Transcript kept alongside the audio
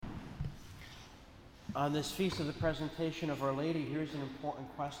On this feast of the presentation of Our Lady, here's an important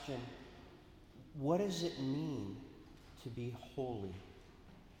question. What does it mean to be holy?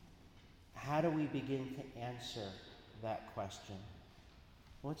 How do we begin to answer that question?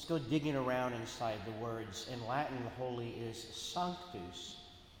 Let's go digging around inside the words. In Latin, holy is sanctus,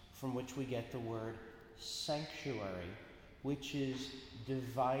 from which we get the word sanctuary, which is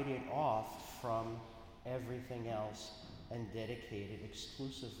divided off from everything else and dedicated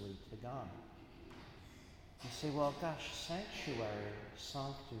exclusively to God. You say, well, gosh, sanctuary,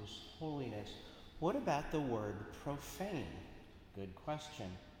 sanctus, holiness. What about the word profane? Good question.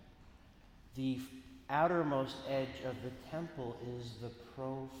 The outermost edge of the temple is the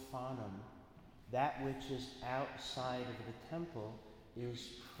profanum. That which is outside of the temple is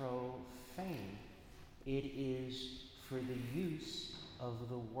profane. It is for the use of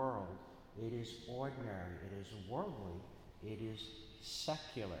the world. It is ordinary. It is worldly. It is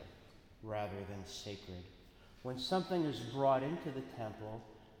secular rather than sacred. When something is brought into the temple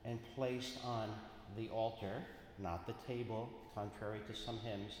and placed on the altar, not the table, contrary to some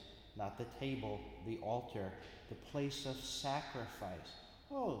hymns, not the table, the altar, the place of sacrifice.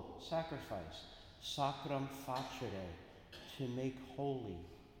 Oh, sacrifice. Sacram facere, to make holy,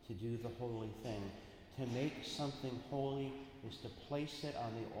 to do the holy thing. To make something holy is to place it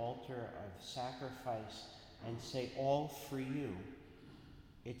on the altar of sacrifice and say, all for you.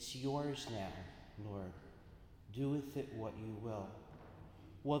 It's yours now, Lord. Do with it what you will.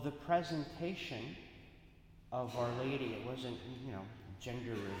 Well, the presentation of Our Lady, it wasn't, gender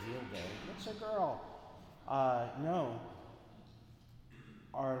reveal day. It's a girl. No.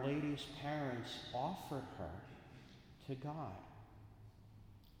 Our Lady's parents offered her to God.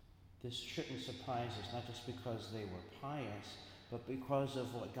 This shouldn't surprise us, not just because they were pious, but because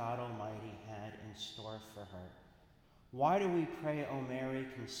of what God Almighty had in store for her. Why do we pray, O Mary,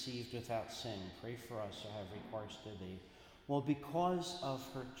 conceived without sin? Pray for us, who have recourse to thee. Well, because of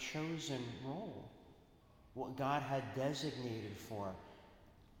her chosen role, what God had designated for.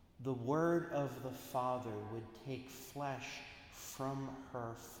 The Word of the Father would take flesh from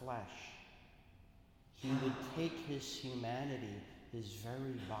her flesh. He would take his humanity, his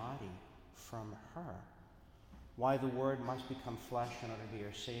very body, from her. Why the Word must become flesh in order to be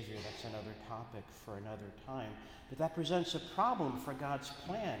our Savior, that's another topic for another time. But that presents a problem for God's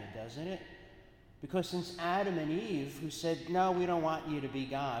plan, doesn't it? Because since Adam and Eve, who said, no, we don't want you to be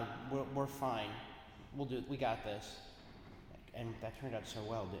God, we're fine. We got this. And that turned out so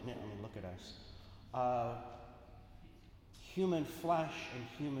well, didn't it? I mean, look at us. Human flesh and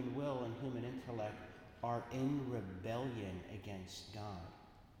human will and human intellect are in rebellion against God.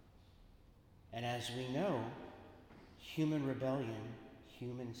 And as we know, human rebellion,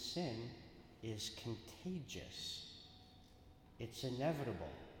 human sin is contagious. It's inevitable.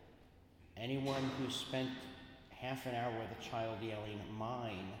 Anyone who spent half an hour with a child yelling,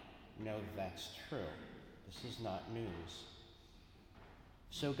 mine, know that's true. This is not news.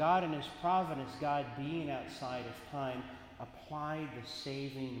 So God in his providence, God being outside of time, applied the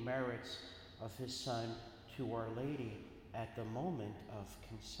saving merits of his Son to Our Lady at the moment of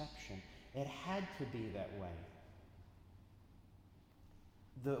conception. It had to be that way.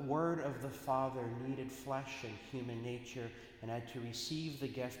 The Word of the Father needed flesh and human nature and had to receive the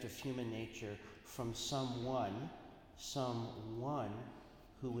gift of human nature from someone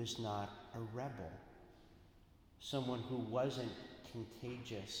who was not a rebel, someone who wasn't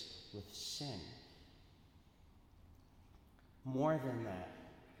contagious with sin. More than that,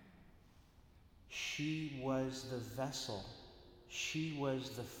 she was the vessel. She was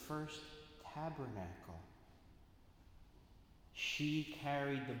the first tabernacle. She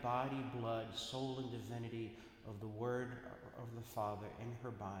carried the body, blood, soul, and divinity of the Word of the Father in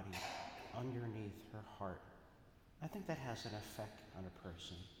her body, underneath her heart. I think that has an effect on a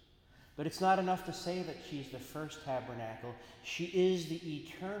person. But it's not enough to say that she's the first tabernacle. She is the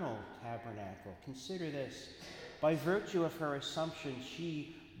eternal tabernacle. Consider this. By virtue of her assumption,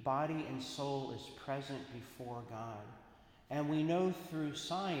 she, body and soul, is present before God. And we know through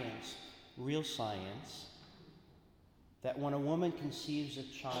science, real science, that when a woman conceives a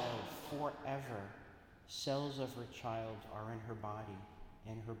child, forever, cells of her child are in her body,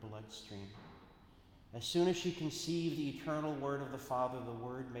 in her bloodstream. As soon as she conceived the eternal Word of the Father, the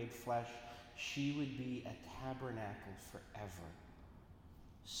Word made flesh, she would be a tabernacle forever.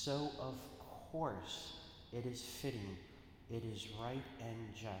 So, of course, it is fitting, it is right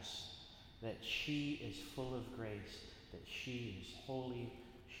and just that she is full of grace, that she is holy,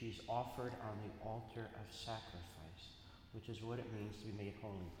 she's offered on the altar of sacrifice, which is what it means to be made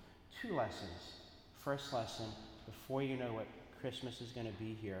holy. 2 lessons. First lesson, before you know what Christmas is going to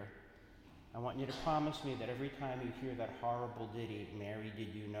be here, I want you to promise me that every time you hear that horrible ditty, Mary,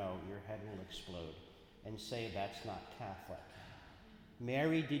 did you know, your head will explode, and say that's not Catholic.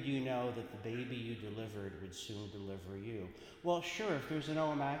 Mary, did you know that the baby you delivered would soon deliver you? Well, sure, if there's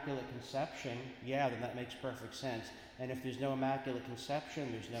no Immaculate Conception, yeah, then that makes perfect sense. And if there's no Immaculate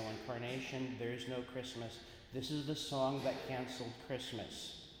Conception, there's no Incarnation, there's no Christmas. This is the song that canceled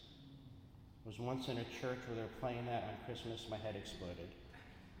Christmas. I was once in a church where they were playing that on Christmas. My head exploded.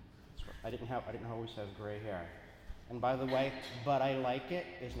 I didn't always have gray hair. And by the way, but I like it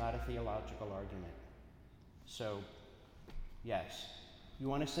is not a theological argument. So, yes. You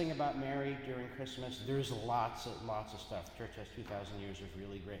want to sing about Mary during Christmas? There's lots of stuff. Church has 2,000 years of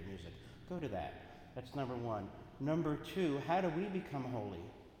really great music. Go to that. That's number one. Number two, how do we become holy?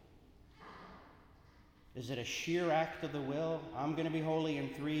 Is it a sheer act of the will? I'm going to be holy in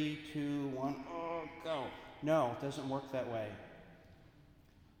 3, 2, 1, oh, go. No, it doesn't work that way.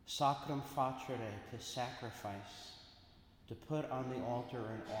 Sacrum facere, to sacrifice, to put on the altar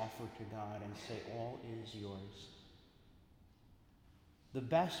and offer to God and say, all is yours. The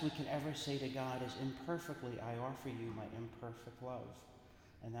best we can ever say to God is, imperfectly, I offer you my imperfect love.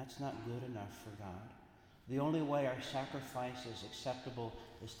 And that's not good enough for God. The only way our sacrifice is acceptable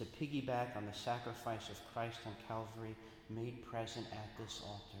is to piggyback on the sacrifice of Christ on Calvary, made present at this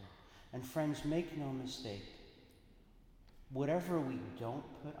altar. And friends, make no mistake. Whatever we don't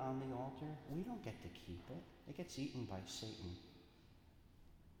put on the altar, we don't get to keep it. It gets eaten by Satan.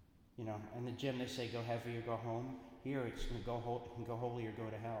 You know, in the gym they say, go heavy or go home. Here it's going to go holy or go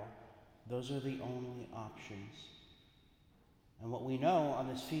to hell. Those are the only options. And what we know on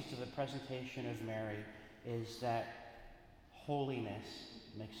this Feast of the Presentation of Mary is that holiness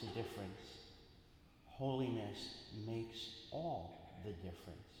makes a difference. Holiness makes all the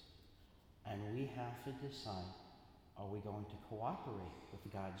difference. And we have to decide, are we going to cooperate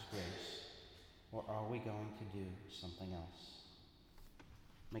with God's grace, or are we going to do something else?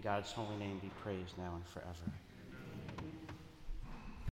 May God's holy name be praised now and forever.